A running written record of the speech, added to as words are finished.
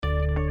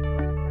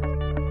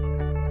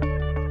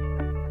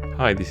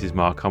Hi, this is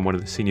Mark. I'm one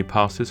of the senior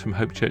pastors from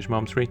Hope Church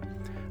Malmesbury.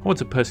 I want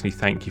to personally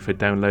thank you for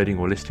downloading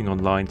or listening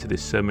online to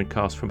this sermon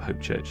cast from Hope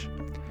Church.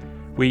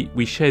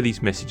 We share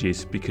these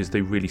messages because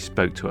they really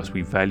spoke to us.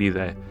 We value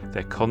their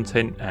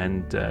content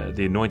and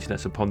the anointing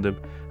that's upon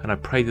them, and I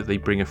pray that they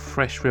bring a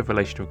fresh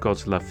revelation of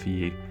God's love for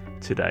you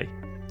today.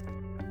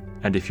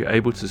 And if you're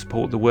able to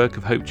support the work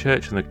of Hope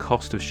Church and the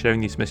cost of sharing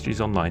these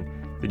messages online,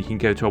 then you can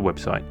go to our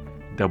website,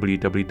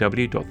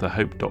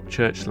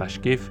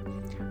 www.thehope.church/give,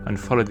 and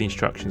follow the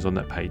instructions on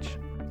that page.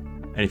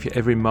 And if you're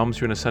ever in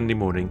Malmesbury on a Sunday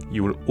morning,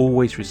 you will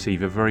always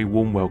receive a very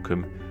warm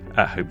welcome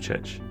at Hope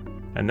Church.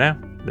 And now,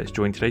 let's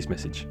join today's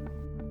message.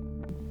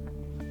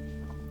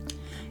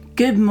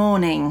 Good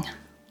morning.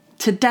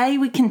 Today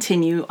we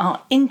continue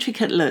our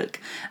intricate look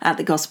at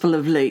the Gospel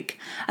of Luke.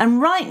 And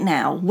right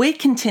now we're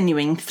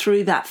continuing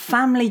through that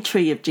family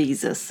tree of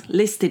Jesus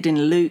listed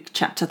in Luke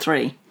chapter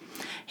 3.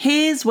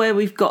 Here's where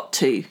we've got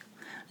to.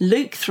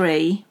 Luke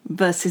 3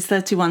 verses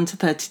 31 to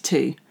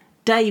 32.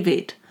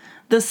 David,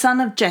 the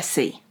son of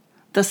Jesse,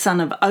 the son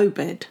of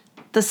Obed,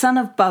 the son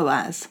of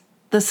Boaz,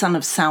 the son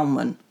of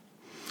Salmon.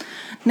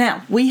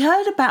 Now, we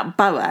heard about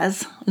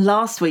Boaz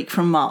last week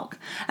from Mark,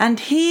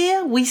 and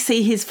here we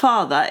see his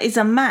father is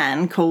a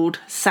man called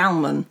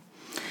Salmon.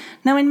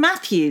 Now, in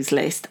Matthew's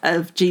list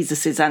of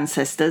Jesus'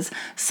 ancestors,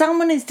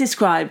 Salmon is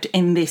described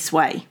in this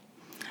way.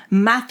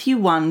 Matthew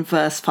 1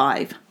 verse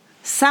 5.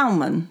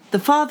 Salmon, the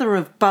father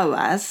of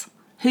Boaz,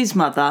 whose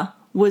mother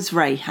was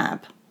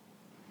Rahab.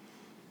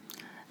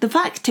 The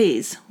fact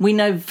is, we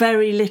know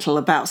very little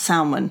about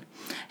Salmon.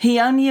 He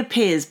only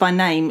appears by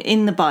name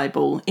in the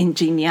Bible in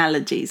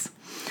genealogies.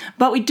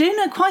 But we do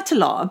know quite a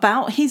lot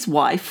about his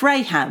wife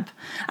Rahab,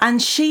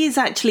 and she is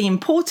actually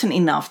important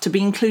enough to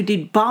be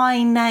included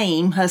by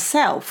name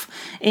herself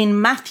in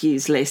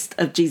Matthew's list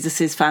of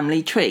Jesus'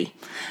 family tree.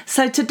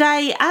 So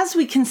today, as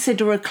we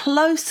consider a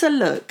closer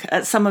look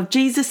at some of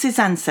Jesus'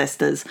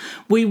 ancestors,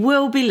 we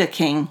will be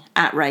looking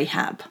at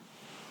Rahab.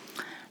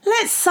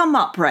 Let's sum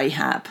up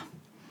Rahab.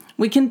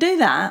 We can do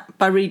that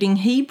by reading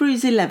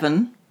Hebrews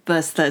 11,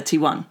 verse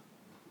 31.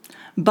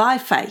 By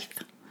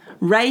faith,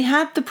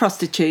 Rahab the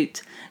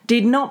prostitute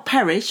did not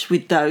perish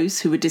with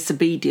those who were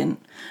disobedient,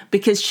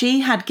 because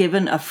she had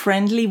given a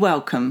friendly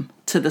welcome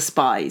to the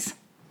spies.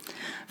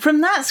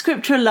 From that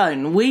scripture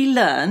alone, we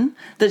learn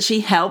that she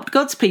helped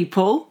God's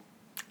people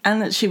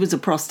and that she was a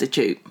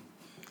prostitute.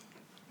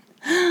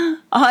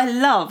 I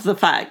love the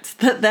fact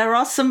that there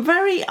are some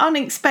very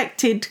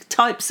unexpected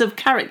types of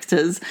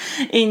characters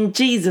in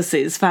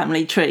Jesus'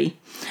 family tree.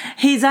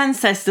 His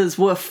ancestors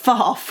were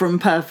far from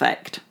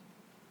perfect.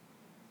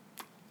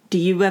 Do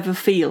you ever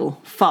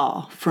feel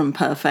far from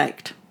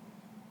perfect?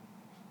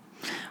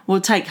 Well,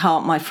 take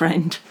heart, my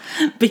friend,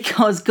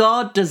 because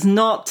God does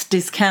not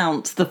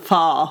discount the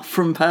far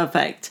from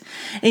perfect.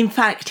 In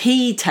fact,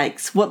 he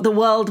takes what the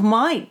world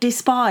might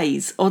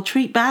despise or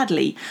treat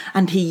badly,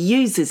 and he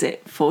uses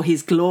it for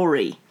his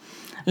glory.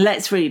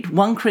 Let's read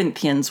 1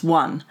 Corinthians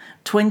 1,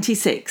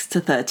 26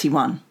 to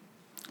 31.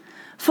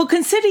 For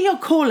consider your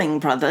calling,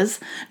 brothers.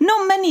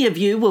 Not many of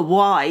you were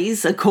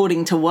wise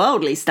according to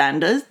worldly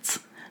standards.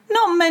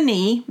 Not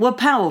many were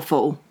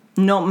powerful.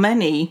 Not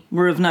many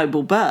were of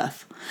noble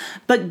birth.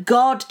 But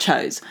God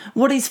chose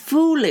what is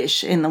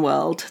foolish in the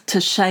world to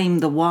shame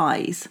the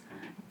wise.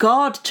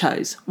 God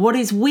chose what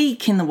is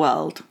weak in the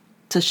world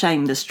to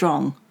shame the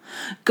strong.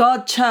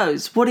 God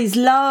chose what is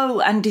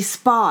low and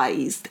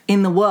despised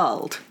in the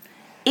world,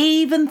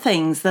 even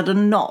things that are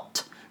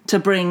not, to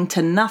bring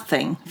to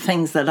nothing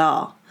things that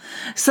are,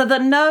 so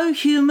that no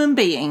human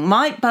being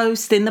might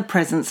boast in the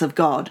presence of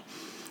God.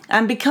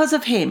 And because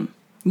of him,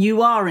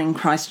 you are in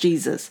Christ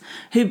Jesus,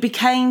 who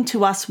became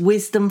to us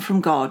wisdom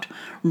from God,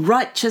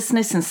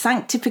 righteousness and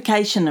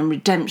sanctification and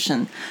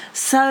redemption,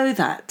 so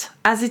that,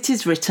 as it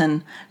is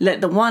written,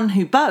 let the one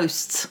who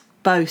boasts,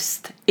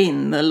 boast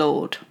in the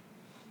Lord.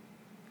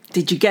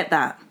 Did you get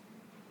that?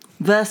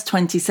 Verse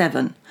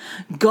 27,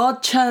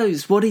 God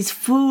chose what is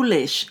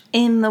foolish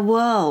in the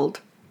world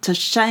to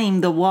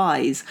shame the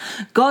wise.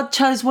 God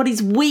chose what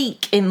is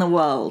weak in the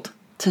world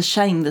to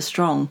shame the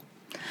strong.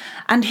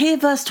 And here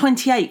verse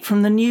 28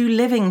 from the New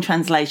Living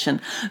Translation.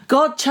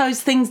 God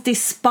chose things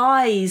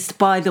despised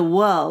by the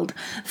world,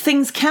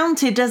 things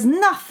counted as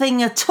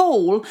nothing at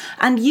all,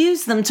 and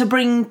used them to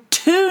bring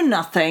to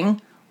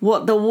nothing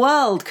what the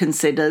world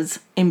considers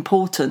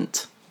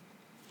important.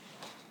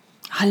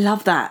 I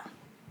love that.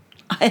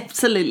 I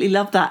absolutely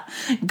love that.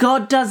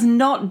 God does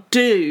not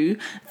do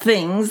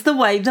things the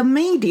way the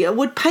media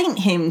would paint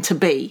him to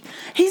be.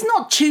 He's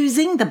not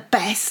choosing the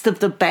best of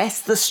the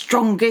best, the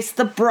strongest,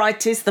 the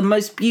brightest, the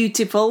most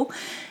beautiful.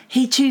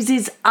 He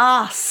chooses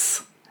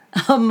us,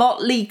 a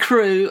motley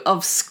crew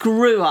of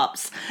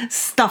screw-ups,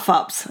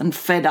 stuff-ups and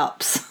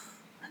fed-ups.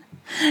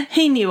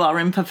 He knew our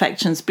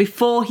imperfections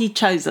before he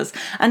chose us,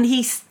 and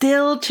he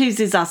still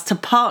chooses us to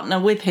partner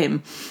with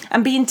him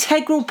and be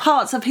integral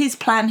parts of his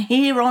plan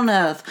here on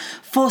earth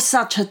for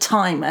such a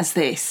time as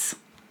this.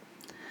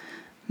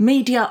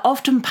 Media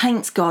often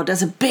paints God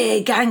as a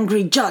big,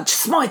 angry judge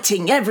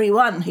smiting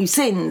everyone who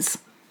sins.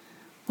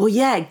 Well,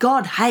 yeah,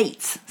 God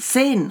hates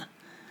sin.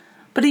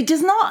 But he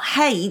does not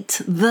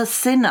hate the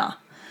sinner.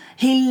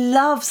 He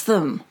loves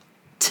them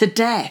to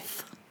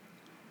death.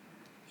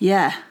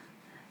 Yeah,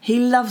 he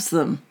loves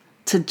them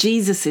to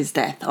Jesus'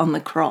 death on the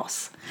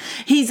cross.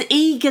 He's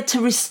eager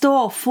to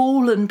restore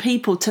fallen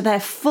people to their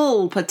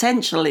full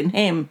potential in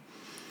him.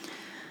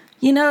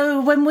 You know,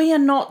 when we are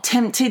not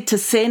tempted to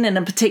sin in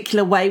a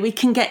particular way, we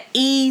can get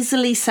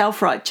easily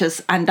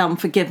self-righteous and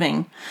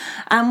unforgiving.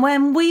 And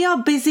when we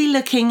are busy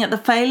looking at the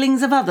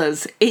failings of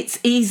others, it's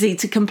easy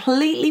to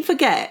completely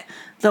forget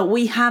that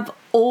we have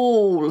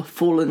all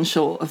fallen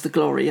short of the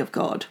glory of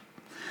God.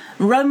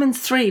 Romans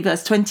 3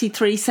 verse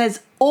 23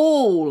 says,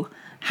 all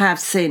have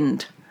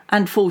sinned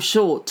and fall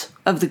short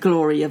of the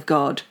glory of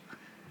God.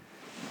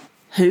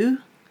 Who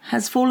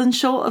has fallen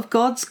short of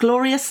God's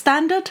glorious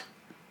standard?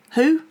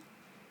 Who?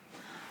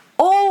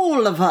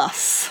 All of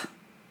us.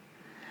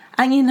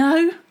 And you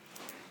know,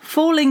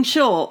 falling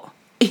short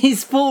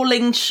is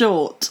falling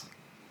short.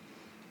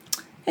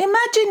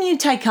 Imagine you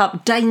take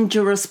up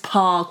dangerous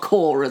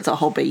parkour as a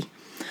hobby.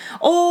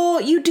 Or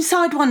you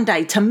decide one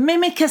day to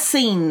mimic a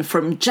scene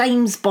from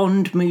James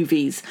Bond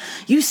movies.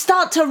 You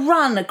start to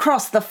run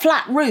across the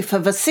flat roof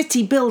of a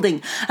city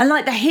building, and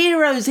like the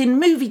heroes in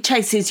movie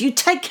chases, you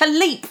take a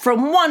leap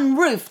from one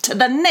roof to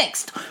the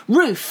next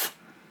roof.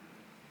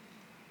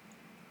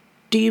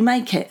 Do you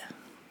make it?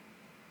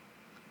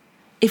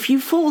 If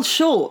you fall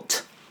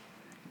short,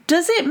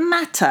 does it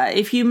matter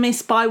if you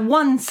miss by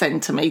 1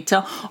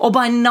 centimetre or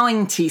by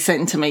 90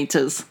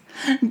 centimetres?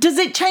 Does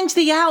it change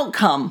the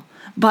outcome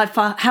by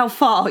how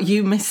far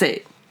you miss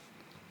it?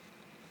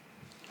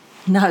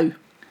 No.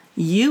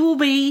 You will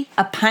be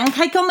a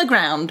pancake on the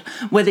ground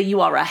whether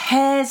you are a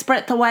hair's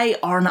breadth away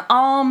or an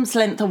arm's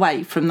length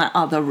away from that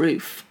other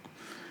roof.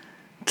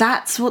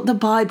 That's what the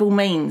Bible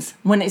means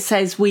when it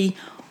says we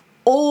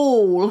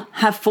all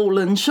have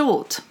fallen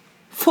short.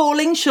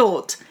 Falling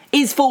short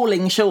is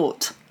falling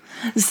short.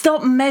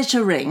 Stop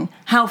measuring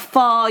how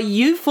far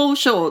you fall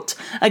short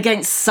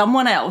against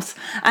someone else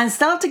and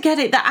start to get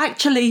it that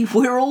actually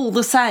we're all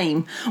the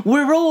same.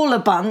 We're all a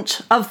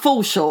bunch of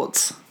fall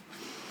shorts.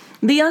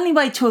 The only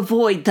way to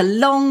avoid the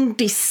long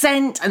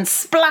descent and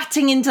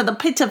splatting into the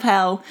pit of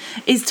hell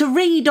is to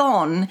read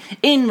on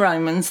in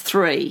Romans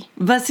 3,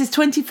 verses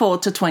 24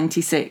 to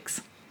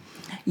 26.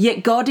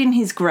 Yet God in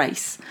his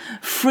grace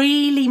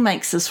freely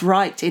makes us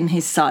right in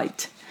his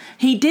sight.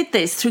 He did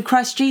this through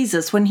Christ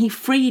Jesus when he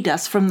freed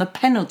us from the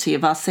penalty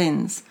of our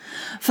sins.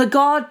 For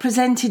God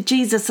presented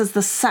Jesus as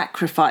the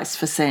sacrifice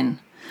for sin.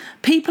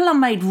 People are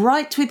made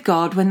right with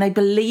God when they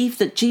believe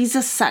that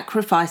Jesus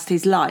sacrificed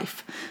his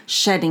life,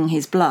 shedding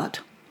his blood.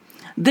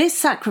 This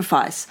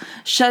sacrifice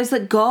shows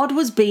that God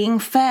was being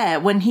fair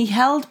when he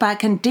held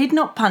back and did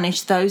not punish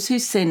those who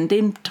sinned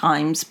in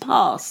times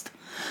past.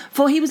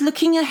 For he was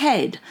looking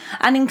ahead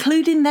and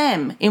including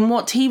them in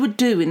what he would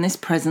do in this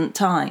present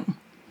time.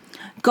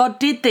 God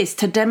did this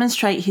to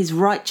demonstrate his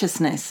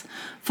righteousness,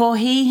 for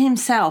he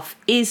himself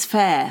is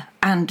fair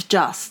and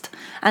just,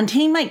 and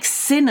he makes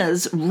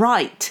sinners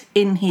right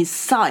in his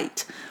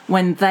sight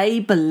when they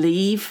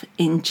believe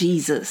in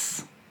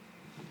Jesus.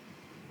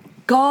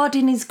 God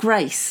in his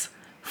grace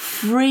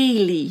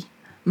freely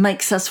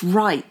makes us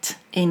right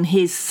in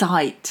his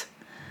sight.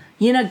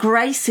 You know,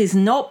 grace is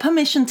not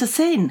permission to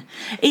sin.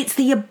 It's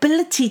the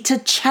ability to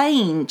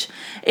change.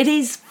 It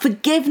is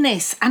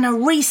forgiveness and a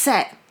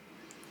reset.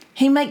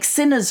 He makes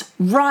sinners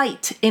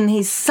right in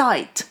his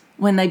sight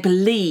when they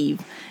believe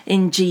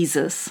in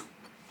Jesus.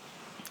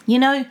 You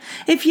know,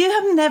 if you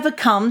have never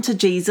come to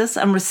Jesus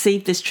and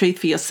received this truth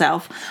for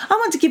yourself, I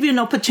want to give you an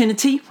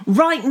opportunity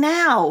right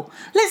now.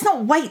 Let's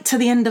not wait to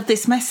the end of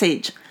this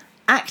message.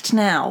 Act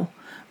now.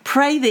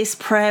 Pray this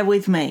prayer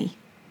with me.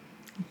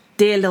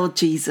 Dear Lord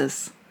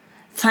Jesus,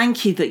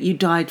 thank you that you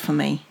died for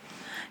me.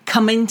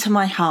 Come into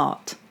my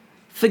heart.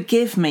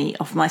 Forgive me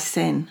of my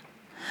sin.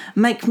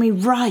 Make me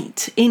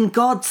right in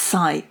God's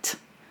sight.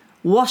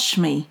 Wash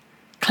me,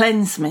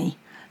 cleanse me,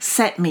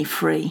 set me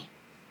free.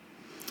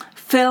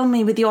 Fill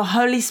me with your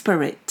Holy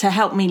Spirit to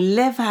help me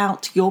live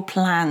out your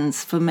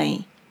plans for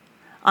me.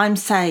 I'm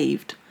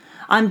saved.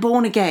 I'm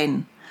born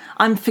again.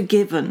 I'm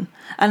forgiven.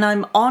 And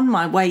I'm on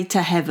my way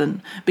to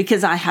heaven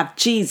because I have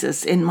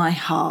Jesus in my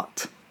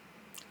heart.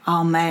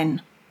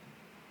 Amen.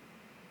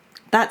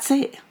 That's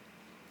it.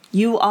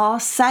 You are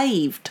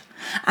saved.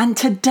 And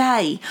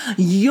today,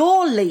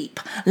 your leap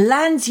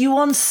lands you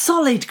on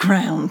solid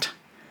ground.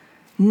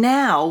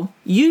 Now,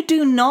 you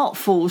do not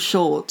fall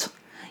short.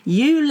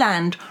 You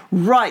land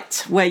right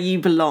where you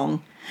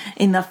belong,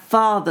 in the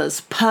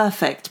Father's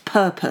perfect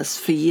purpose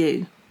for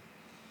you.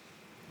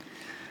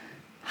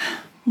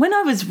 When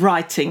I was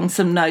writing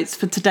some notes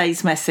for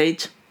today's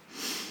message,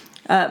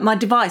 my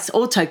device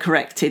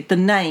auto-corrected the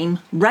name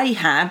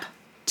Rahab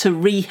to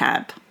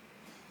Rehab.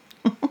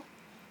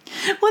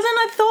 Well, then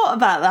I thought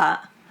about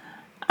that.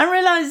 I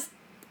realised,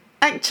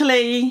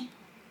 actually,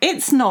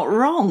 it's not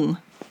wrong.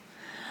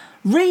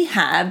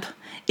 Rehab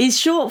is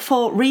short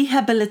for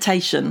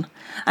rehabilitation,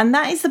 and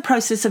that is the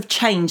process of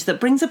change that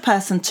brings a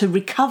person to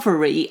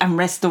recovery and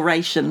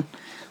restoration.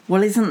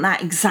 Well, isn't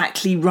that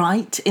exactly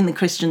right in the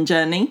Christian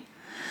journey?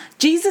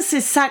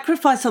 Jesus'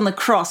 sacrifice on the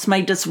cross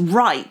made us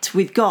right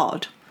with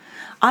God.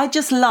 I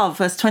just love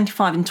verse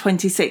 25 and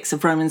 26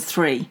 of Romans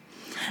 3.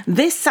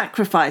 This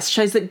sacrifice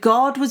shows that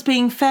God was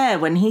being fair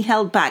when he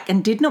held back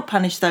and did not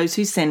punish those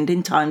who sinned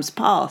in times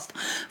past,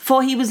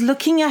 for he was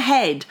looking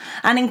ahead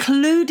and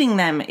including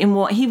them in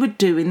what he would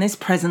do in this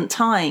present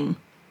time.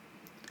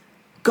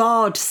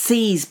 God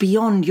sees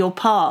beyond your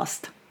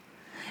past.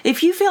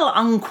 If you feel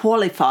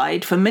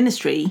unqualified for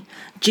ministry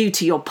due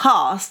to your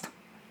past,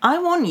 I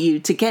want you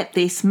to get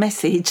this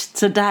message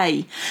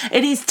today.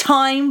 It is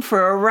time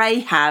for a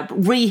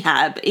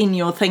rehab in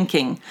your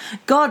thinking.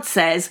 God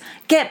says,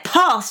 get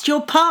past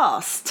your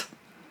past,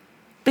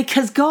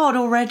 because God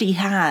already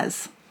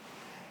has.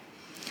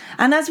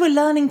 And as we're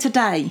learning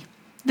today,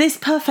 this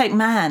perfect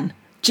man,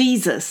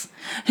 Jesus,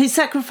 whose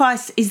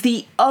sacrifice is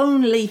the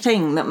only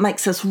thing that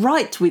makes us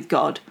right with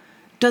God,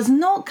 does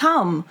not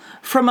come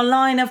from a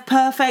line of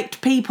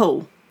perfect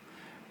people.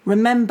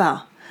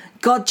 Remember,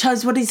 God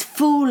chose what is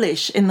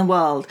foolish in the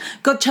world.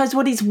 God chose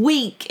what is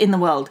weak in the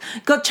world.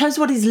 God chose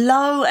what is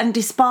low and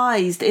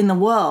despised in the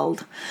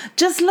world.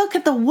 Just look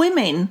at the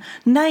women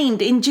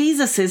named in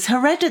Jesus'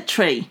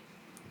 hereditary.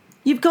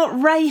 You've got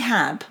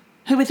Rahab,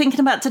 who we're thinking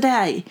about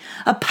today,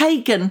 a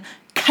pagan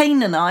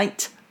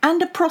Canaanite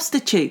and a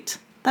prostitute.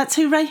 That's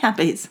who Rahab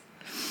is.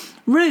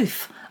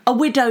 Ruth, a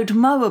widowed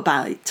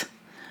Moabite.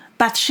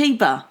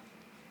 Bathsheba,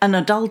 an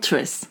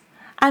adulteress.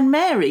 And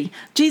Mary,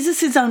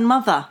 Jesus' own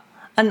mother,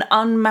 an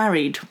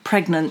unmarried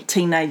pregnant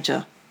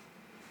teenager.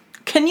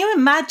 Can you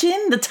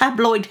imagine the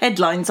tabloid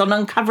headlines on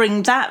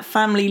uncovering that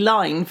family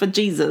line for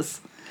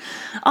Jesus?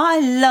 I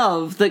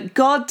love that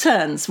God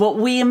turns what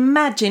we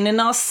imagine in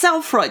our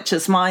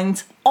self-righteous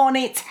minds on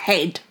its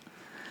head.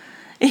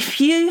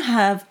 If you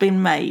have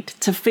been made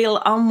to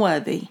feel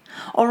unworthy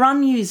or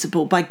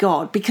unusable by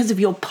God because of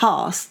your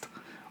past,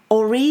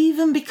 or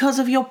even because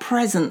of your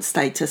present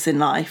status in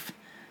life,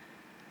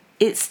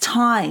 it's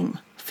time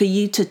for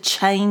you to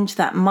change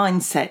that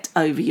mindset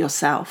over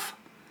yourself.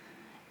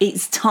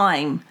 It's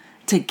time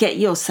to get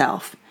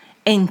yourself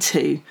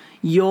into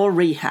your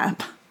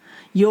Rahab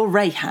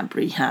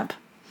rehab.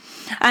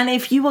 And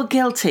if you are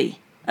guilty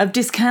of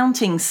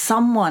discounting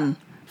someone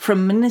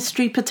from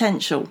ministry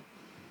potential,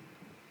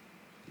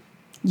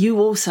 you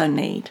also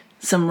need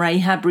some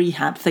Rahab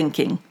rehab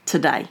thinking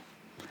today.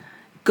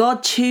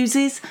 God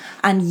chooses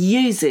and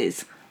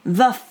uses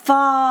the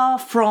far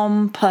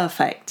from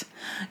perfect.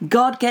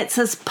 God gets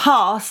us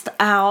past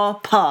our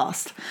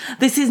past.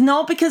 This is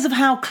not because of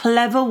how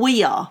clever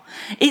we are.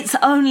 It's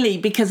only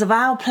because of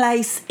our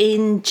place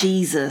in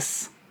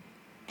Jesus.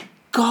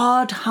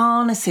 God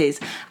harnesses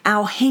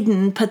our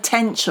hidden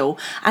potential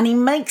and he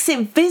makes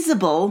it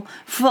visible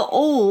for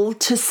all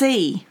to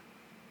see.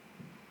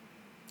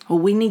 All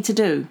we need to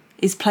do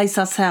is place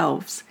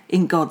ourselves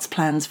in God's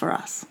plans for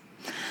us.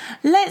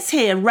 Let's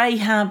hear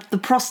Rahab the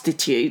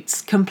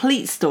prostitute's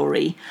complete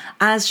story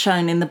as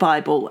shown in the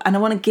Bible. And I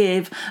want to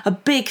give a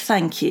big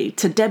thank you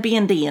to Debbie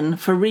and Ian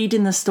for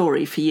reading the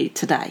story for you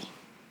today.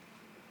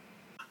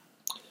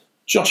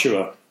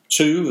 Joshua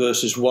 2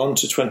 verses 1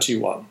 to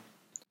 21.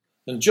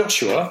 And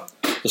Joshua,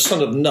 the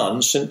son of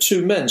Nun, sent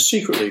 2 men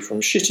secretly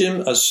from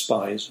Shittim as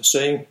spies,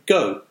 saying,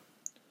 Go,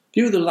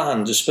 view the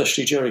land,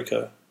 especially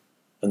Jericho.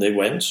 And they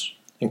went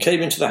and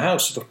came into the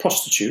house of a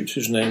prostitute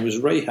whose name was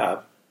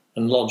Rahab,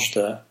 and lodged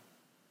there.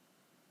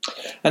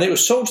 And it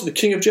was told to the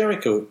king of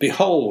Jericho,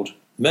 Behold,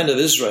 men of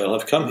Israel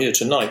have come here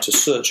tonight to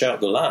search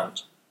out the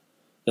land.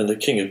 Then the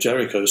king of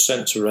Jericho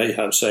sent to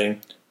Rahab,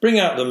 saying, Bring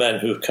out the men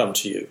who have come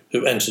to you,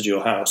 who entered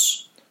your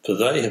house, for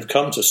they have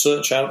come to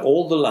search out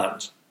all the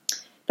land.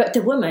 But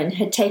the woman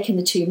had taken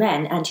the 2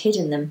 men and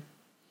hidden them.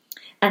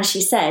 And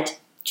she said,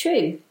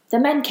 True, the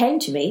men came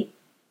to me,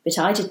 but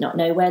I did not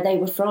know where they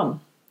were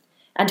from.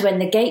 And when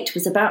the gate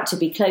was about to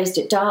be closed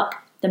at dark,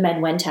 the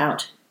men went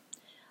out.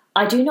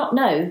 I do not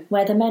know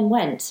where the men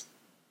went.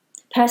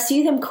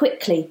 Pursue them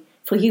quickly,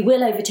 for you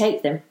will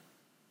overtake them.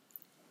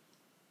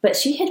 But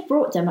she had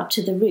brought them up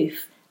to the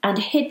roof and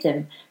hid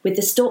them with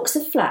the stalks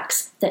of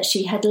flax that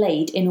she had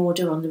laid in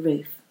order on the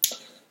roof.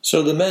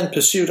 So the men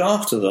pursued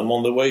after them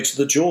on the way to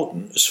the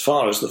Jordan, as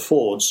far as the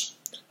fords,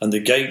 and the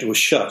gate was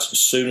shut as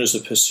soon as the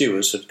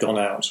pursuers had gone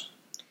out.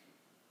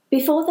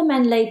 Before the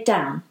men laid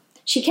down,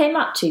 she came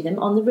up to them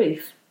on the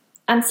roof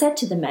and said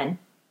to the men,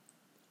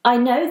 I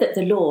know that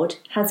the Lord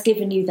has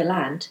given you the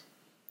land,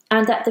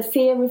 and that the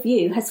fear of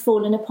you has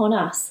fallen upon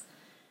us,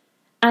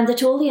 and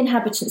that all the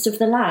inhabitants of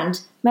the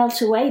land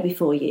melt away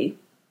before you.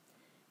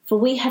 For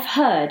we have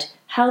heard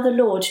how the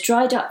Lord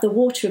dried up the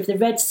water of the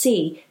Red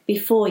Sea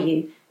before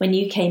you when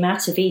you came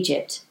out of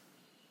Egypt,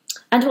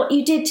 and what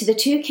you did to the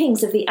 2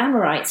 kings of the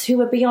Amorites who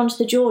were beyond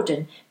the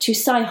Jordan, to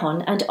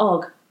Sihon and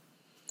Og,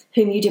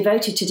 whom you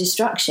devoted to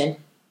destruction.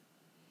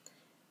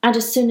 And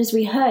as soon as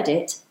we heard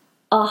it,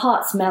 our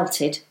hearts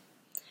melted,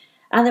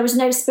 and there was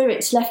no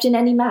spirit left in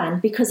any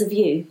man because of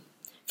you.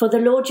 For the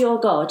Lord your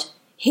God,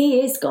 he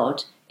is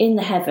God in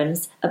the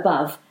heavens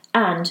above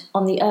and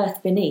on the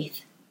earth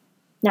beneath.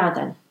 Now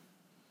then,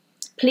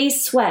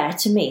 please swear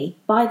to me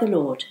by the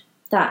Lord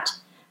that,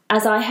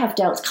 as I have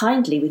dealt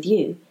kindly with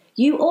you,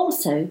 you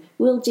also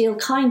will deal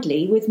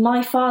kindly with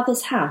my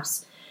father's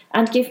house,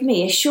 and give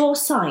me a sure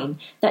sign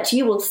that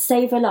you will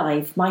save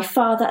alive my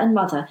father and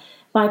mother,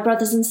 my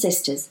brothers and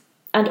sisters,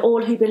 and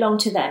all who belong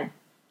to them,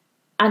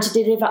 and to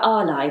deliver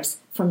our lives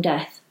from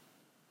death."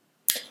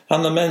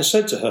 And the men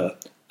said to her,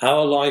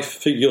 "Our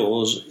life for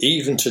yours,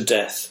 even to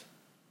death.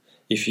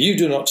 If you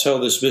do not tell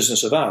this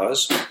business of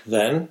ours,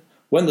 then,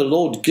 when the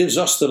Lord gives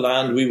us the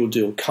land, we will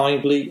deal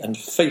kindly and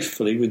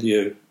faithfully with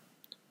you."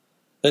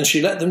 Then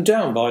she let them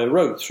down by a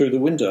rope through the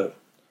window,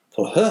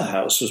 for her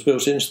house was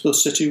built into the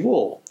city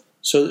wall,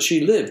 so that she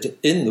lived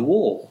in the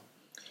wall.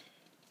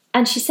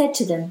 And she said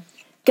to them,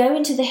 "Go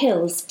into the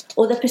hills,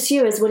 or the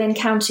pursuers will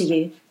encounter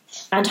you,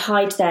 and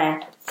hide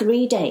there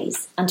 3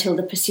 days until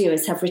the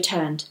pursuers have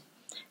returned.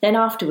 Then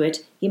afterward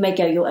you may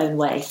go your own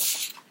way."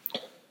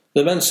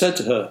 The men said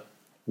to her,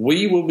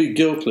 "We will be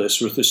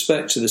guiltless with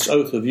respect to this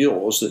oath of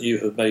yours that you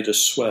have made us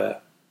swear.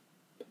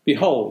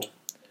 Behold,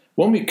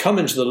 when we come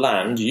into the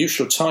land, you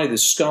shall tie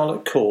this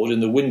scarlet cord in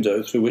the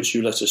window through which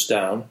you let us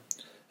down,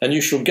 and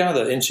you shall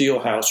gather into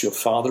your house your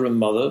father and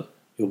mother,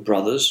 your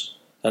brothers,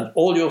 and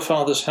all your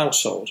father's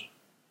household.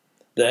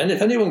 Then,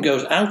 if anyone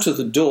goes out of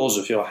the doors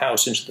of your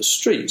house into the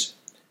street,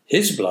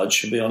 his blood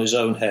shall be on his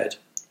own head,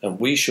 and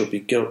we shall be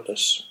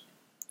guiltless.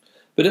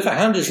 But if a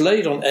hand is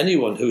laid on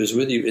anyone who is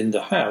with you in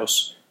the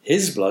house,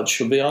 his blood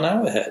shall be on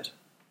our head.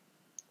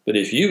 But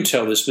if you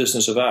tell this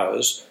business of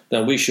ours,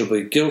 then we shall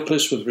be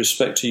guiltless with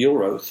respect to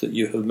your oath that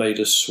you have made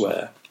us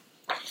swear."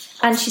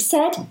 And she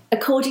said,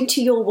 "According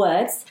to your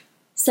words,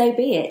 so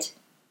be it."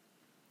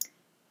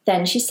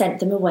 Then she sent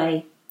them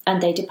away,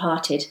 and they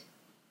departed.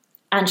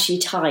 And she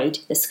tied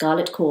the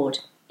scarlet cord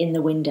in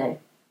the window.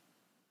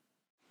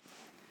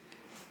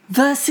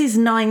 Verses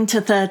 9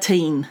 to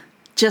 13,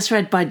 just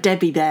read by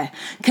Debbie there,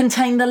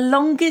 contain the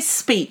longest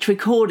speech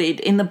recorded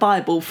in the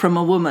Bible from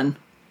a woman.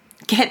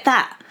 Get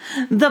that?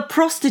 The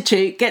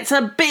prostitute gets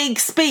a big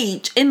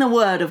speech in the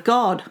Word of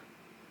God.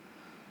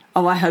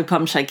 Oh, I hope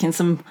I'm shaking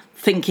some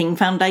thinking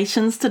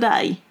foundations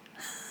today.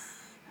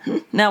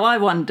 Now, I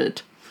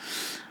wondered,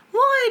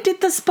 why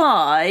did the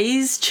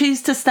spies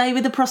choose to stay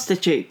with the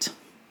prostitute?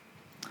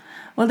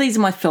 Well, these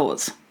are my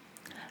thoughts.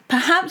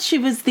 Perhaps she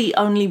was the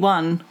only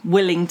one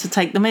willing to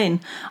take them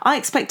in. I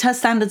expect her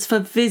standards for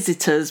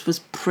visitors was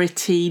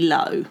pretty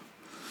low.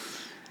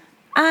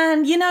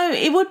 And,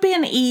 it would be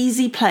an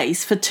easy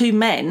place for two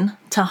men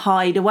to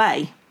hide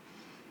away.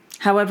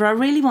 However, I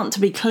really want to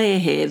be clear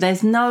here.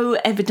 There's no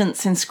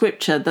evidence in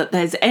Scripture that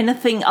there's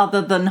anything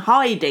other than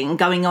hiding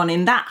going on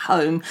in that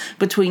home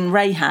between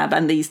Rahab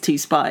and these two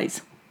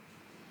spies.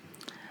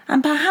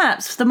 And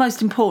perhaps the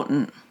most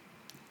important,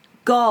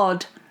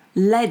 God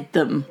led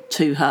them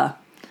to her,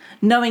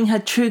 knowing her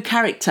true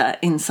character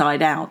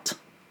inside out.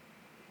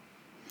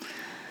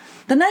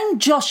 The name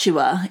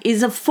Joshua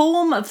is a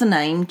form of the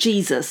name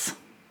Jesus.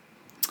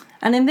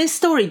 And in this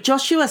story,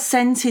 Joshua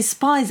sends his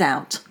spies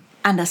out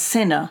and a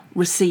sinner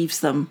receives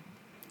them.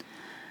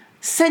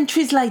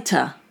 Centuries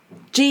later,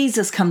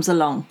 Jesus comes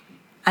along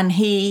and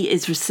he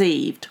is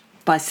received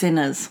by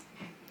sinners.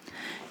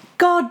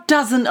 God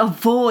doesn't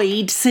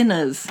avoid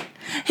sinners.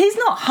 He's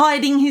not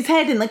hiding his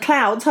head in the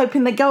clouds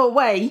hoping they go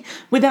away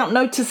without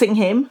noticing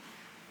him.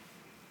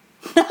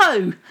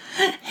 No,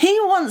 he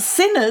wants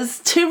sinners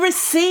to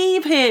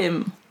receive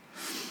him.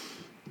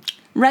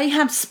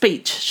 Rahab's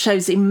speech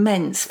shows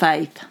immense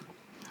faith.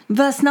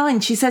 Verse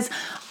 9, she says,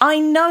 "I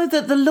know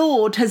that the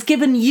Lord has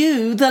given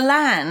you the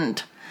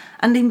land."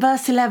 And in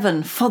verse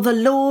 11, "For the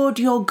Lord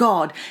your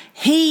God,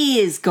 he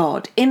is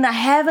God in the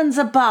heavens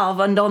above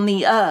and on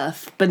the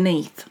earth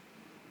beneath."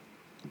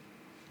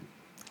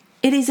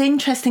 It is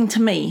interesting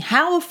to me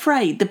how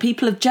afraid the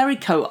people of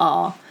Jericho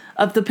are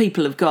of the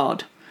people of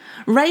God.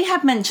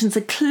 Rahab mentions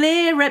a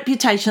clear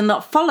reputation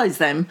that follows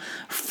them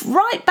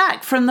right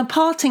back from the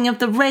parting of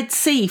the Red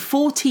Sea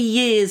 40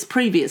 years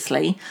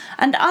previously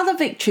and other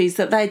victories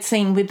that they'd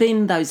seen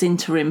within those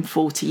interim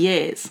 40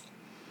 years.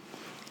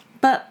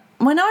 But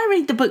when I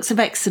read the books of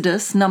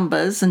Exodus,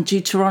 Numbers and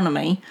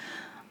Deuteronomy,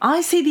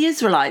 I see the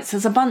Israelites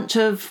as a bunch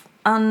of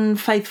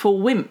unfaithful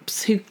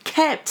wimps who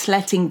kept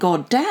letting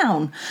God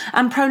down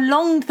and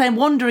prolonged their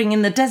wandering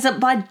in the desert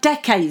by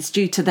decades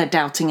due to their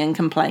doubting and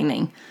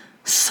complaining.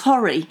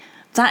 Sorry,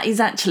 that is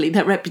actually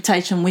their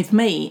reputation with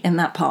me in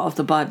that part of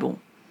the Bible.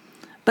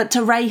 But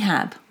to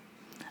Rahab,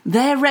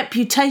 their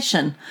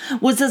reputation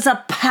was as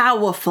a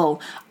powerful,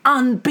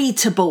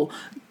 unbeatable,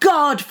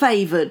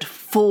 God-favoured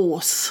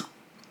force.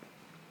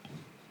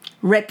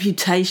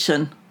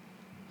 Reputation.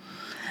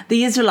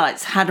 The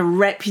Israelites had a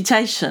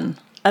reputation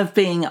of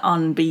being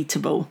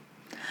unbeatable.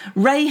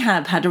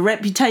 Rahab had a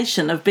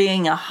reputation of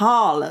being a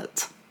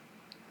harlot.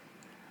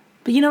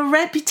 But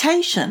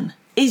reputation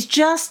is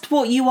just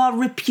what you are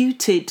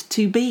reputed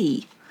to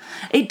be.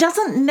 It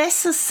doesn't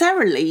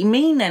necessarily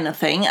mean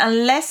anything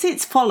unless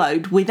it's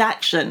followed with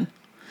action.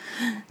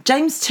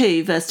 James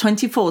 2 verse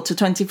 24 to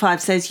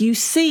 25 says, "You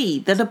see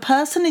that a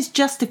person is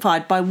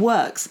justified by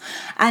works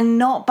and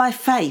not by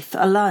faith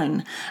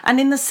alone. And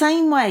in the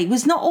same way,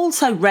 was not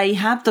also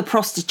Rahab the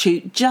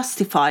prostitute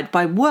justified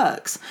by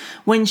works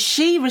when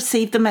she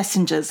received the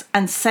messengers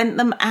and sent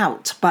them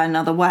out by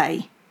another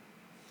way?"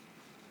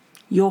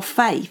 Your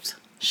faith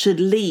should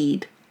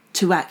lead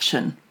to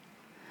action.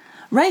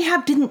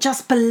 Rahab didn't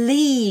just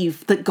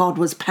believe that God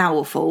was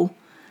powerful,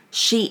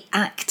 she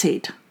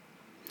acted.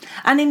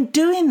 And in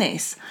doing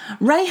this,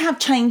 Rahab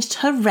changed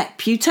her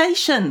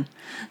reputation.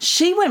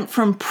 She went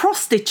from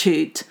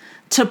prostitute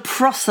to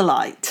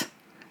proselyte.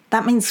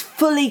 That means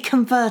fully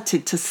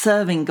converted to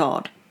serving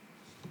God.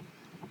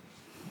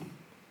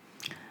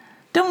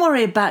 Don't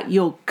worry about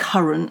your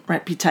current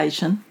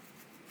reputation.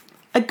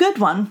 A good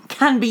one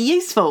can be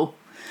useful,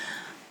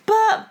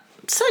 but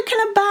so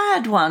can a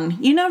bad one.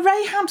 You know,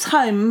 Rahab's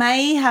home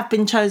may have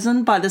been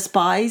chosen by the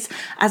spies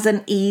as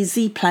an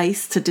easy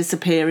place to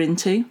disappear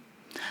into.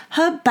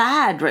 Her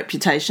bad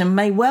reputation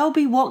may well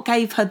be what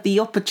gave her the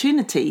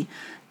opportunity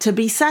to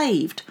be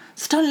saved.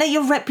 So don't let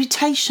your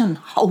reputation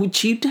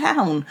hold you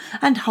down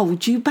and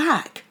hold you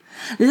back.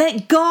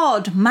 Let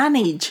God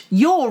manage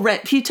your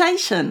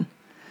reputation.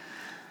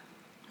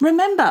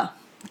 Remember,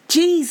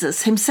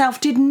 Jesus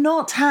himself did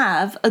not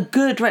have a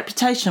good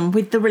reputation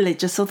with the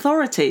religious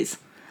authorities.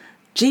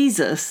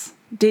 Jesus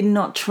did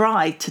not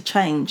try to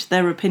change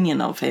their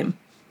opinion of him.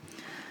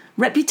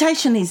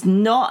 Reputation is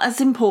not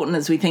as important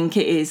as we think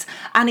it is,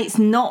 and it's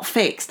not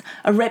fixed.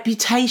 A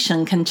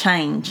reputation can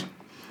change.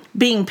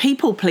 Being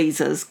people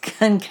pleasers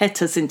can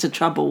get us into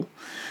trouble.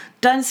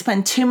 Don't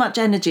spend too much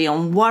energy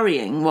on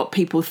worrying what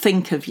people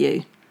think of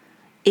you.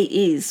 It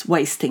is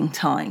wasting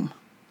time.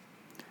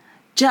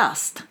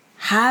 Just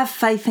have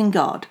faith in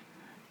God,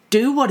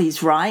 do what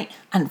is right,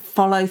 and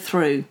follow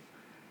through.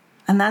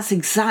 And that's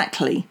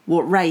exactly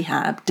what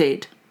Rahab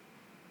did.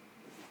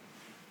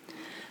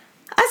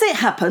 As it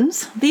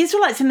happens, the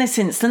Israelites in this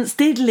instance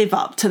did live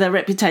up to their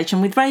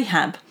reputation with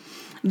Rahab.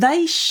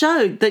 They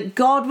showed that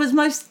God was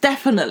most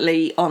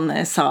definitely on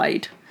their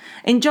side.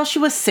 In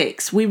Joshua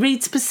 6, we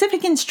read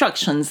specific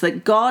instructions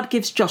that God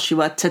gives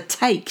Joshua to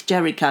take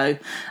Jericho,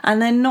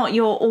 and they're not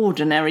your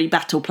ordinary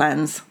battle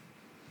plans.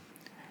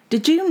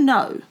 Did you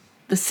know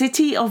the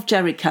city of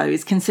Jericho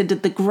is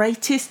considered the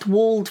greatest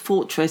walled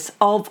fortress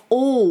of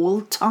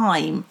all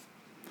time?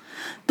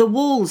 The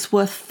walls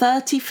were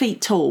 30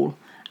 feet tall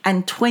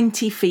and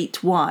 20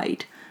 feet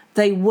wide.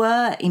 They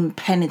were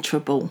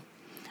impenetrable.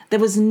 There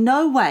was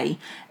no way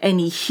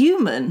any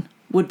human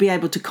would be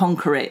able to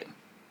conquer it.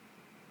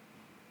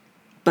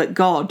 But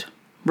God,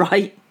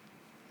 right?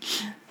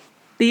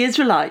 The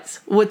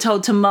Israelites were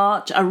told to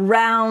march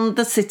around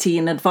the city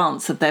in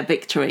advance of their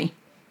victory.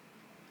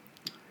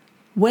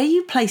 Where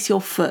you place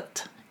your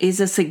foot is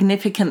a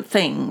significant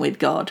thing with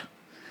God.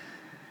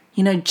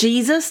 You know,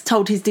 Jesus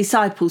told his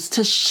disciples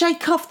to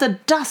shake off the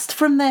dust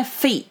from their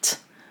feet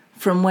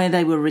from where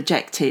they were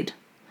rejected.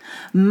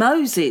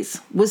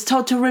 Moses was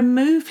told to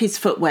remove his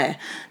footwear,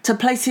 to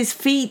place his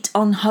feet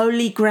on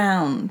holy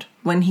ground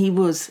when he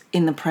was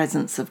in the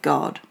presence of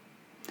God.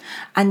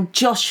 And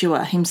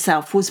Joshua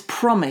himself was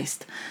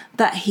promised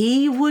that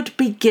he would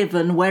be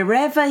given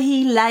wherever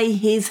he lay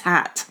his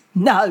hat.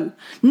 No,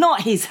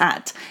 not his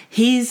hat,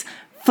 his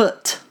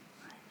foot.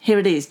 Here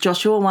it is,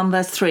 Joshua 1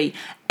 verse 3.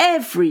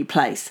 Every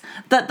place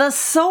that the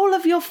sole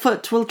of your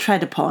foot will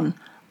tread upon,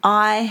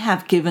 I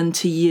have given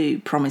to you,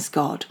 promised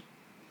God.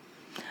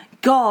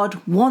 God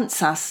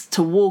wants us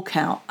to walk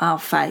out our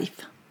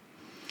faith.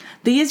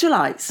 The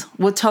Israelites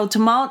were told to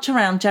march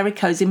around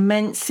Jericho's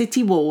immense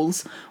city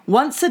walls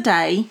once a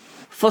day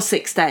for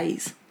 6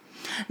 days.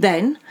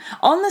 Then,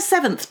 on the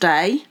seventh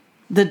day,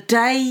 the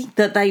day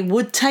that they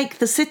would take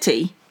the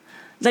city,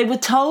 they were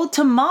told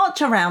to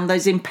march around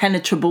those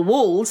impenetrable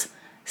walls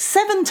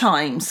 7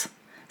 times.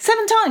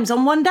 7 times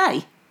on one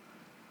day.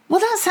 Well,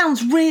 that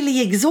sounds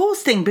really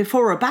exhausting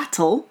before a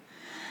battle.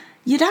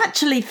 You'd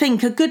actually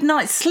think a good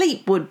night's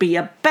sleep would be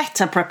a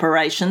better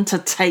preparation to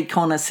take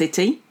on a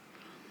city.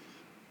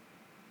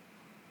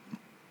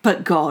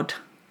 But God,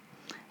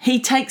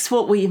 he takes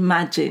what we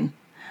imagine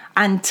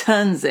and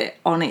turns it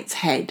on its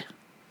head.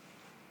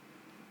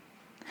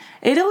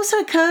 It also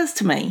occurs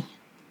to me,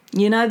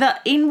 you know,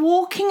 that in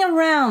walking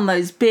around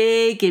those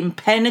big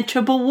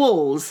impenetrable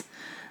walls,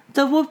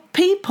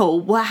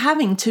 people were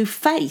having to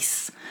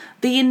face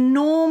the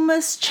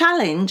enormous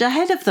challenge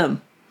ahead of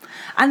them.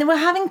 And they were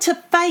having to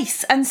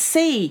face and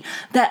see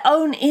their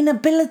own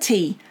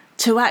inability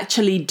to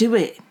actually do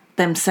it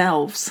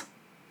themselves.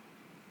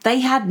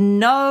 They had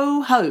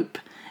no hope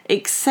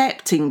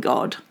except in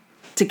God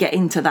to get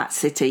into that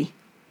city.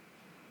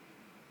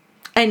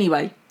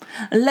 Anyway,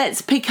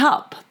 let's pick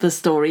up the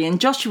story in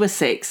Joshua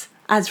 6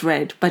 as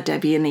read by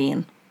Debbie and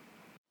Ian.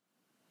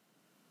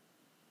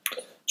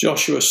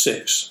 Joshua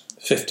 6,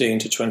 15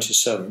 to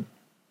 27.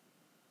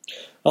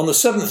 On the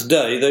 7th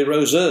day they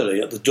rose early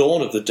at the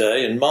dawn of the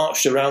day and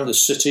marched around the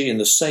city in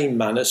the same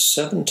manner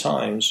 7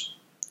 times.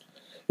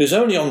 It was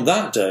only on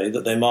that day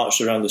that they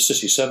marched around the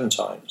city 7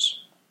 times.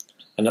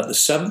 And at the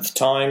 7th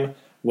time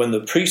When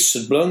the priests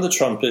had blown the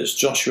trumpets,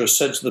 Joshua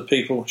said to the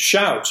people,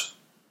 "Shout,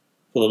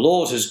 for the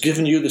Lord has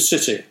given you the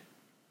city,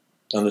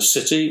 and the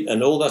city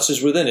and all that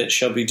is within it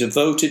shall be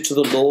devoted to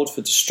the Lord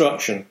for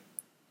destruction.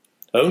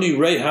 Only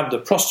Rahab the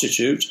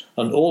prostitute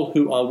and all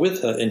who are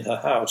with her in her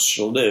house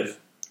shall live,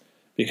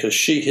 because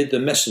she hid the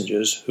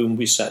messengers whom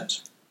we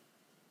sent."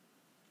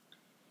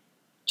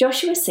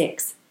 Joshua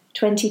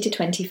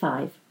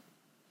 6:20-25.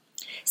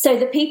 So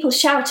the people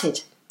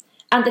shouted,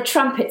 and the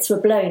trumpets were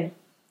blown.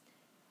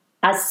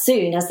 As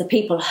soon as the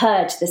people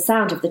heard the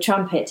sound of the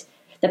trumpet,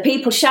 the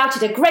people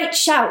shouted a great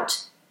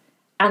shout,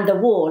 and the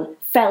wall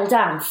fell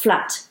down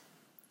flat,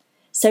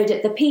 so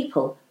that the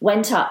people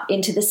went up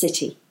into the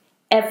city,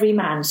 every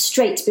man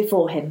straight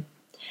before him,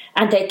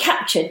 and they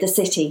captured the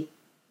city.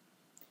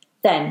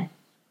 Then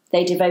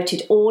they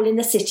devoted all in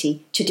the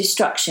city to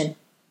destruction,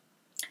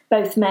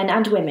 both men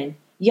and women,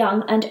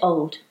 young and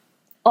old,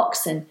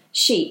 oxen,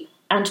 sheep,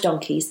 and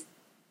donkeys,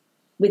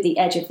 with the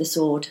edge of the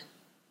sword.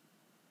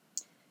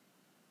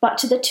 But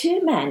to the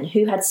 2 men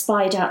who had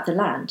spied out the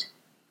land,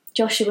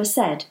 Joshua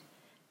said,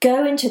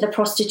 "Go into the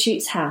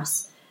prostitute's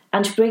house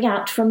and bring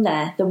out from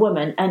there the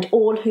woman and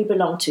all who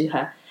belong to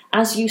her,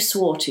 as you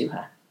swore to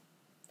her."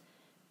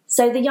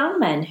 So the young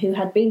men who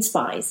had been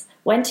spies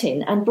went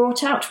in and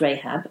brought out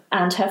Rahab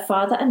and her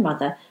father and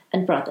mother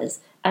and brothers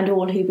and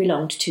all who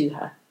belonged to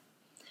her.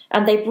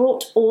 And they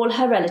brought all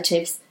her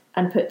relatives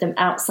and put them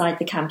outside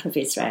the camp of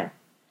Israel.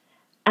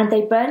 And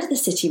they burned the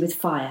city with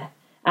fire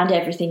and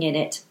everything in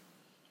it.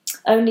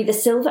 Only the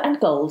silver and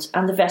gold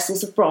and the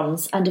vessels of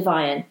bronze and of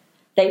iron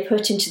they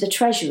put into the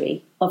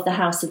treasury of the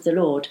house of the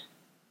Lord.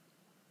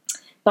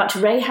 But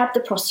Rahab the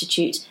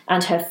prostitute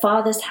and her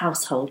father's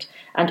household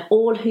and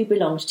all who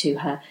belonged to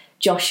her,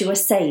 Joshua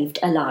saved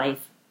alive.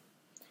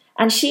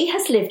 And she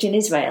has lived in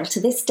Israel to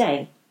this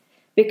day,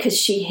 because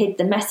she hid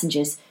the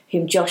messengers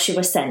whom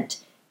Joshua sent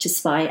to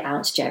spy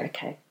out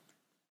Jericho.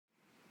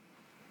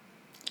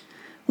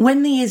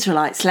 When the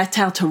Israelites let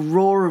out a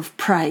roar of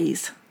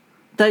praise,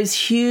 those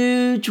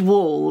huge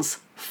walls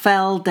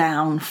fell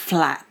down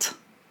flat.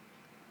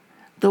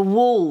 The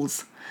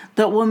walls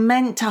that were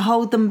meant to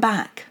hold them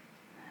back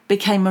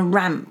became a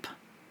ramp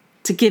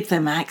to give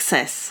them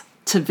access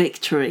to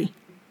victory.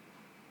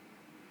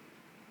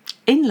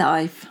 In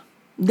life,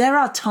 there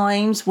are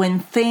times when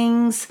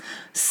things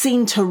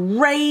seem to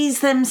raise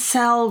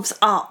themselves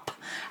up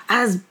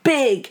as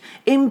big,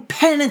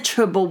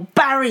 impenetrable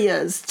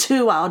barriers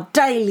to our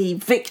daily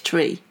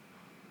victory.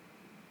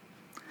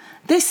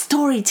 This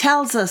story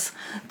tells us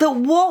that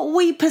what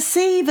we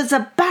perceive as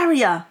a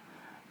barrier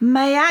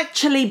may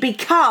actually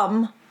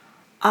become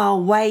our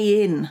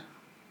way in.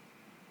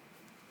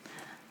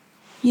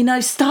 You know,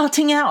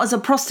 starting out as a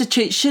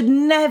prostitute should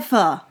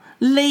never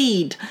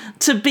lead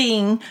to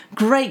being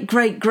great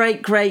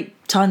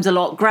times a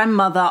lot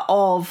grandmother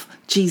of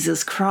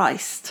Jesus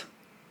Christ.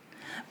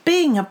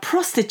 Being a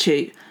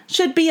prostitute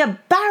should be a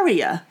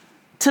barrier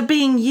to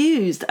being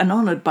used and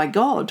honoured by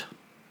God.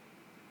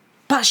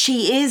 But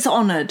she is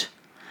honoured.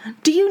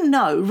 Do you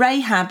know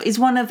Rahab is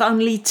one of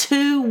only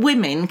 2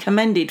 women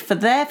commended for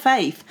their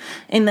faith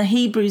in the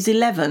Hebrews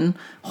 11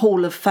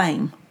 Hall of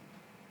Fame?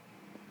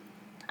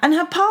 And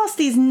her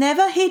past is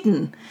never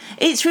hidden.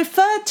 It's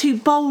referred to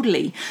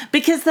boldly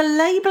because the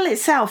label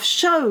itself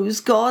shows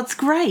God's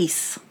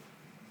grace.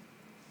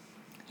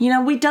 You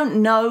know, we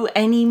don't know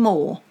any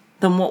more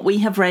than what we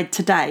have read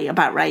today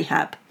about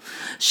Rahab.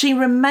 She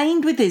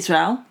remained with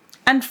Israel,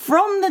 and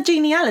from the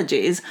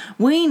genealogies,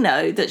 we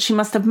know that she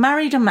must have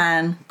married a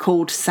man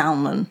called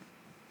Salmon.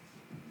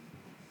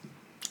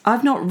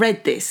 I've not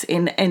read this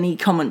in any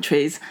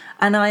commentaries,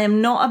 and I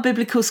am not a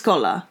biblical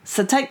scholar,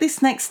 so take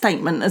this next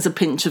statement as a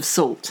pinch of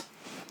salt.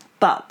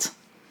 But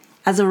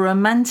as a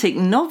romantic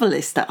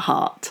novelist at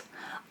heart,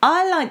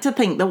 I like to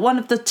think that one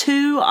of the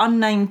 2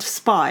 unnamed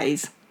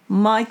spies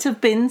might have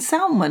been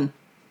Salmon.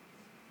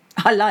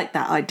 I like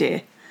that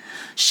idea.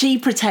 She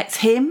protects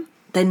him,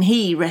 then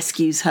he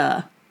rescues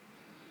her.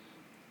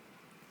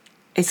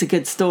 It's a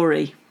good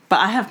story, but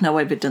I have no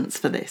evidence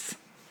for this.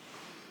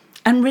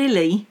 And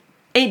really,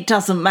 it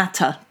doesn't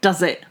matter,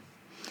 does it?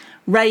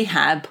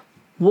 Rahab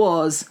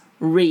was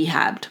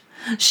rehabbed.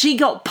 She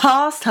got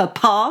past her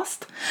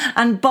past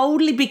and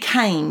boldly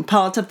became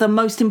part of the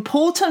most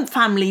important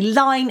family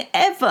line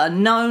ever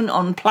known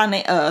on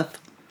planet Earth.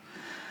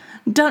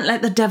 Don't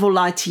let the devil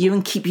lie to you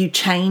and keep you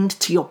chained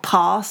to your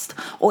past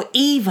or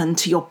even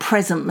to your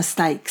present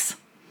mistakes.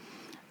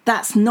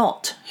 That's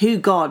not who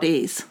God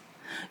is.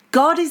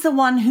 God is the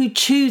one who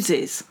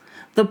chooses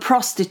the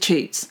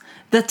prostitutes,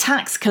 the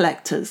tax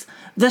collectors,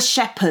 the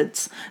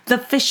shepherds, the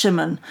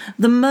fishermen,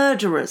 the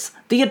murderers,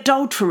 the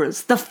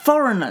adulterers, the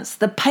foreigners,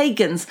 the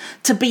pagans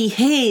to be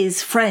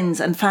his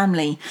friends and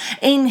family.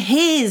 In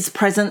his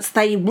presence,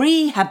 they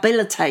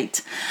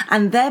rehabilitate,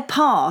 and their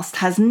past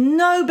has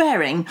no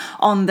bearing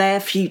on their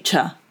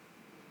future.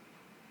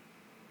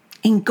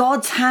 In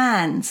God's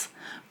hands,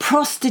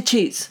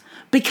 prostitutes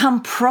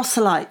become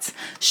proselytes,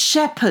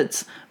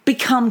 shepherds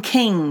become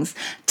kings,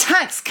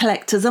 tax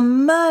collectors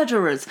and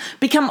murderers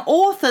become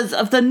authors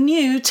of the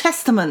New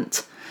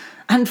Testament,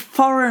 and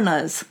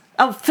foreigners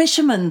Oh,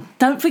 fishermen.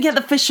 Don't forget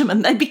the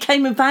fishermen. They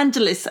became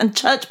evangelists and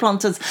church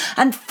planters,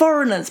 and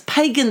foreigners,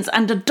 pagans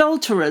and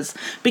adulterers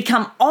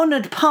become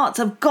honoured parts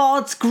of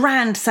God's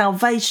grand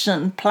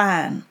salvation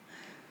plan.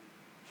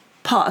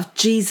 Part of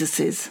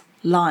Jesus's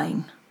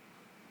line.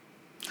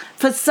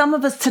 For some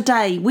of us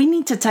today, we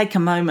need to take a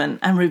moment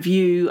and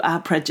review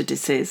our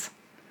prejudices.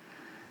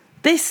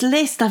 This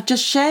list I've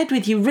just shared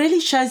with you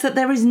really shows that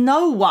there is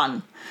no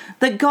one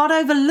that God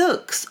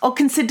overlooks or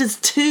considers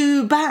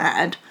too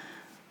bad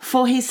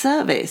for his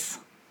service.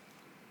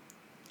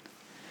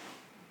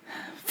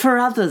 For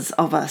others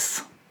of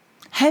us,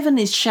 heaven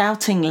is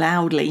shouting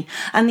loudly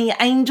and the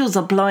angels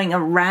are blowing a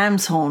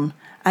ram's horn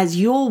as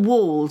your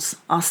walls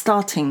are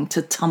starting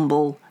to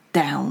tumble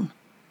down.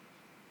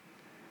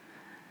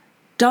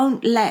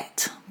 Don't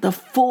let the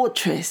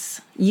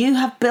fortress you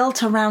have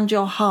built around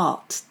your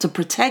heart to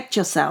protect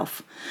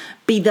yourself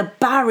be the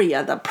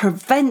barrier that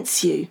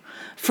prevents you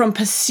from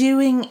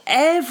pursuing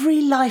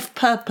every life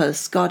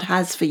purpose God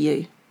has for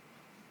you.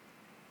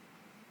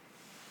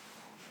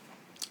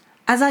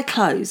 As I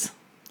close,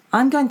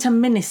 I'm going to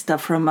minister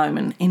for a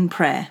moment in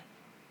prayer.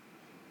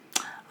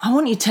 I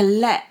want you to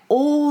let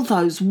all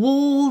those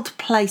walled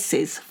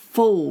places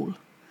fall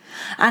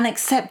and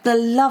accept the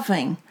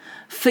loving,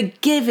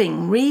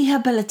 forgiving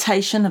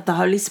rehabilitation of the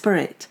Holy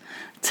Spirit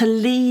to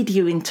lead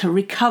you into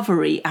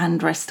recovery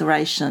and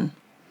restoration.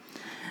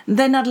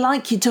 Then I'd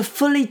like you to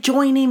fully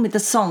join in with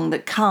the song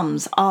that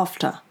comes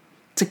after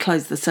to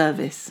close the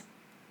service.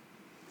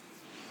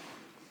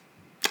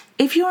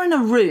 If you're in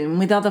a room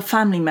with other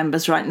family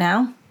members right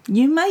now,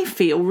 you may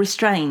feel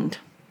restrained.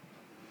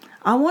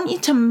 I want you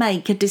to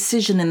make a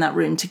decision in that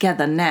room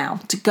together now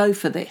to go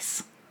for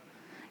this.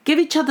 Give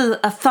each other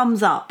a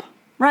thumbs up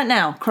right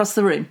now across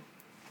the room.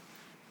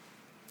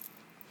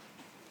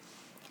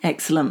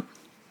 Excellent.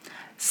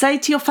 Say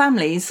to your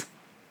families,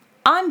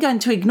 I'm going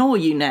to ignore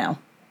you now.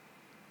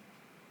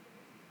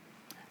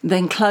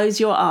 Then close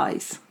your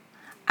eyes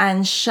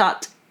and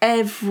shut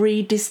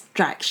every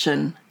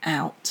distraction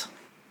out.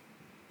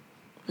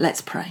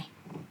 Let's pray.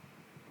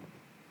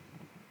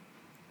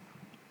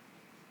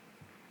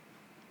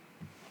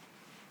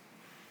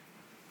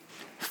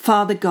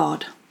 Father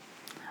God,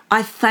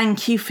 I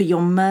thank you for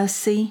your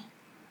mercy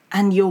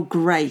and your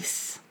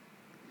grace.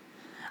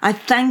 I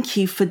thank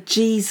you for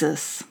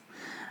Jesus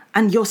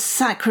and your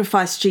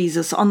sacrifice,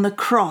 Jesus, on the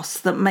cross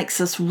that makes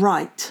us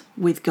right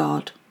with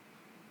God.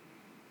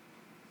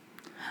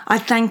 I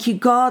thank you,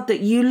 God,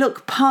 that you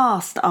look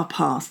past our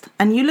past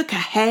and you look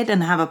ahead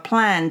and have a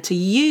plan to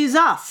use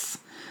us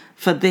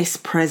for this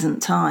present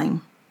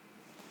time.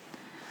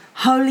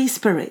 Holy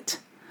Spirit,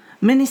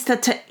 minister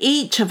to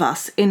each of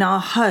us in our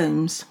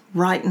homes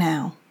right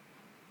now.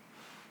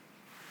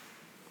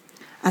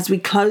 As we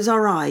close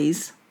our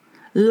eyes,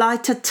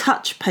 light a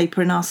touch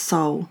paper in our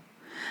soul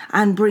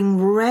and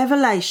bring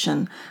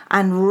revelation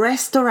and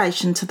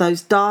restoration to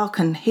those dark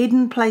and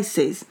hidden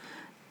places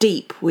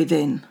deep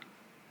within.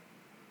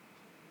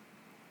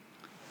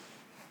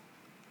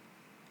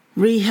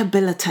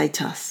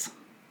 Rehabilitate us,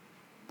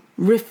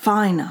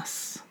 refine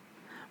us,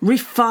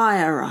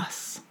 refire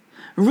us,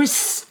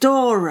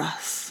 restore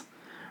us,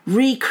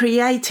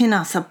 recreate in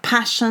us a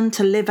passion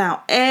to live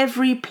out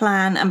every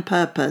plan and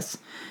purpose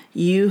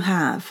you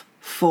have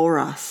for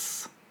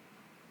us.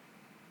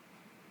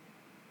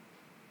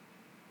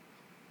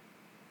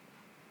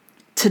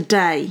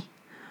 Today,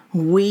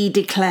 we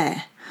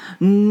declare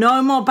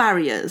no more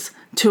barriers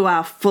to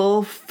our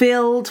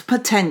fulfilled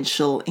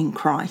potential in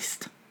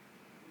Christ.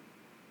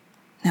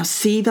 Now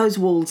see those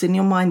walls in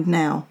your mind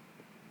now.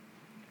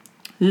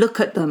 Look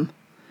at them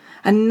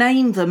and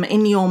name them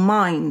in your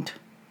mind.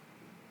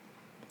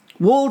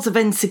 Walls of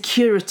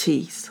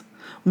insecurities,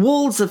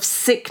 walls of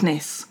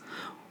sickness,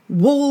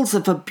 walls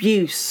of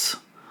abuse,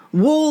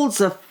 walls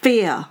of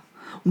fear,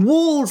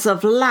 walls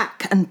of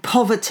lack and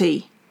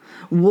poverty,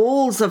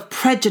 walls of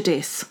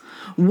prejudice,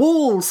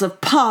 walls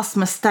of past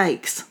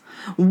mistakes,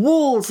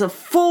 walls of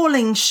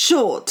falling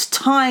short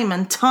time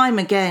and time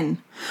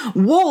again,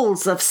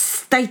 walls of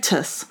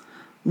status,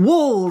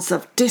 walls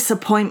of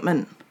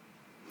disappointment.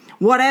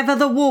 Whatever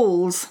the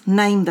walls,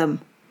 name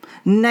them.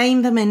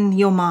 Name them in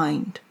your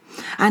mind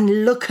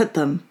and look at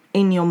them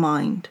in your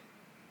mind.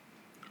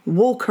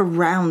 Walk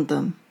around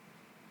them.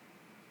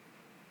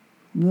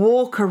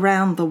 Walk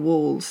around the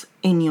walls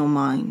in your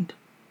mind.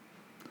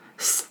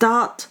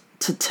 Start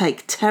to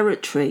take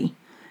territory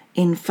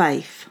in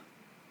faith.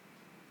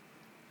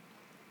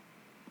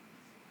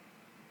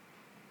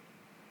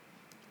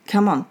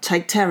 Come on,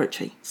 take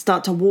territory.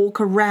 Start to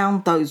walk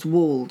around those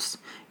walls,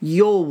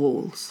 your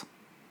walls.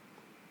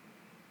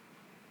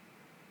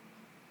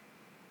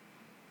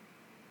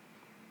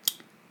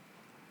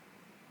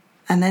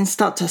 And then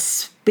start to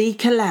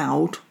speak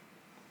aloud,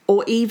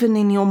 or even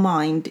in your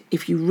mind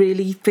if you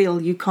really feel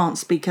you can't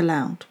speak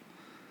aloud.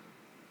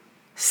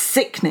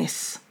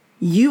 Sickness,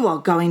 you are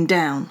going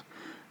down.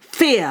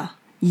 Fear,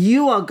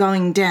 You are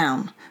going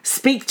down.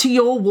 Speak to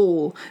your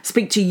wall.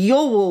 Speak to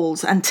your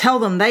walls and tell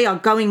them they are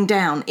going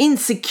down.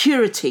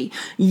 Insecurity,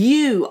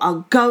 you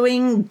are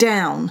going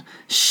down.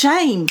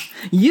 Shame,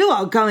 you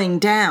are going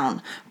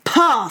down.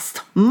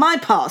 Past, my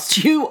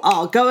past, you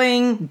are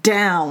going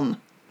down.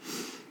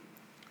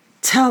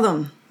 Tell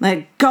them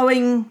they're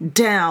going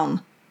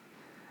down.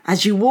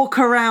 As you walk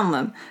around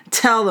them,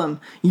 tell them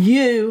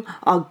you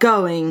are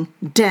going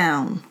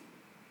down.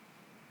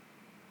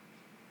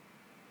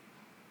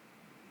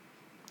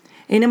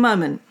 In a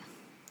moment,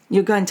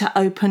 you're going to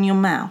open your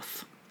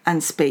mouth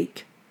and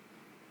speak.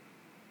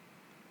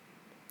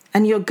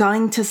 And you're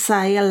going to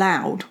say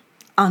aloud,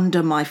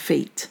 under my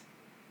feet,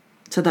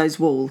 to those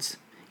walls.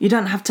 You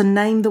don't have to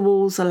name the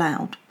walls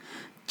aloud.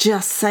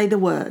 Just say the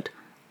word,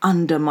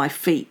 under my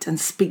feet, and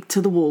speak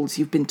to the walls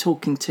you've been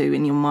talking to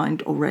in your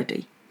mind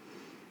already.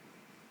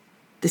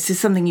 This is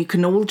something you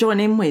can all join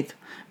in with,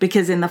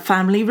 because in the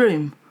family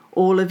room,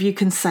 all of you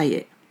can say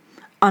it,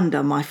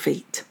 under my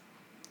feet.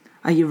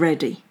 Are you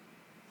ready?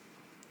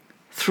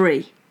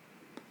 3,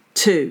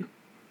 2,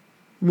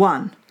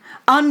 1.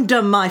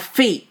 Under my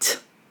feet.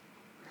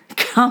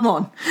 Come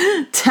on.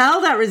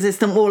 Tell that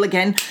resistant wall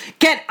again.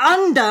 Get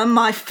under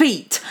my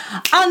feet.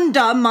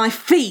 Under my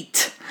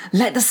feet.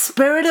 Let the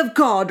Spirit of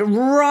God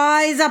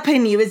rise up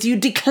in you as you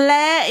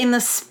declare in the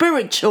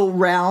spiritual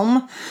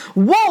realm,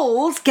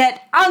 walls,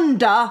 get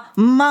under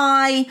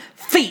my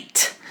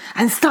feet.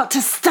 And start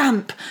to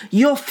stamp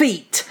your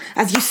feet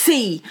as you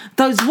see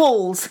those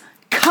walls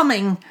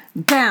coming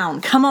down.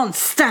 Come on,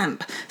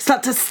 stamp.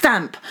 Start to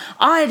stamp.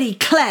 I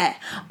declare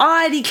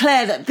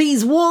that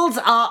these walls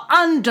are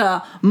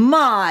under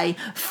my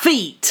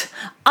feet.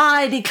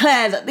 I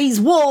declare that these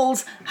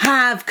walls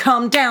have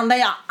come down.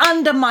 They are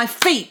under my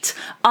feet.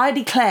 I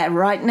declare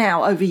right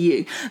now over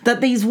you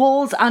that these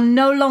walls are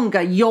no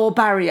longer your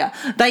barrier.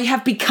 They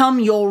have become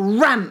your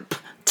ramp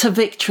to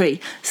victory.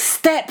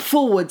 Step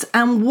forwards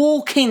and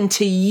walk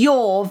into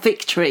your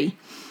victory.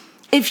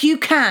 If you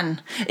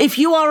can, if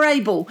you are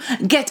able,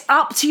 get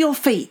up to your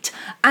feet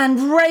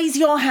and raise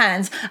your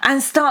hands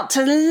and start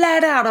to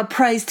let out a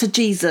praise to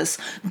Jesus.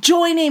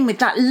 Join in with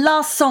that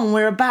last song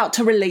we're about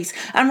to release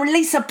and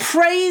release a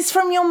praise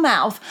from your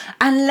mouth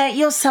and let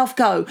yourself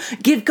go.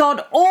 Give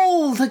God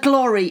all the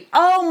glory.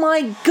 Oh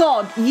my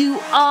God, you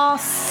are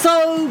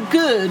so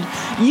good.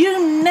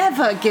 You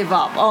never give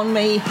up on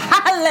me.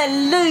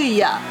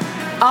 Hallelujah.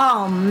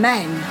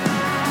 Amen.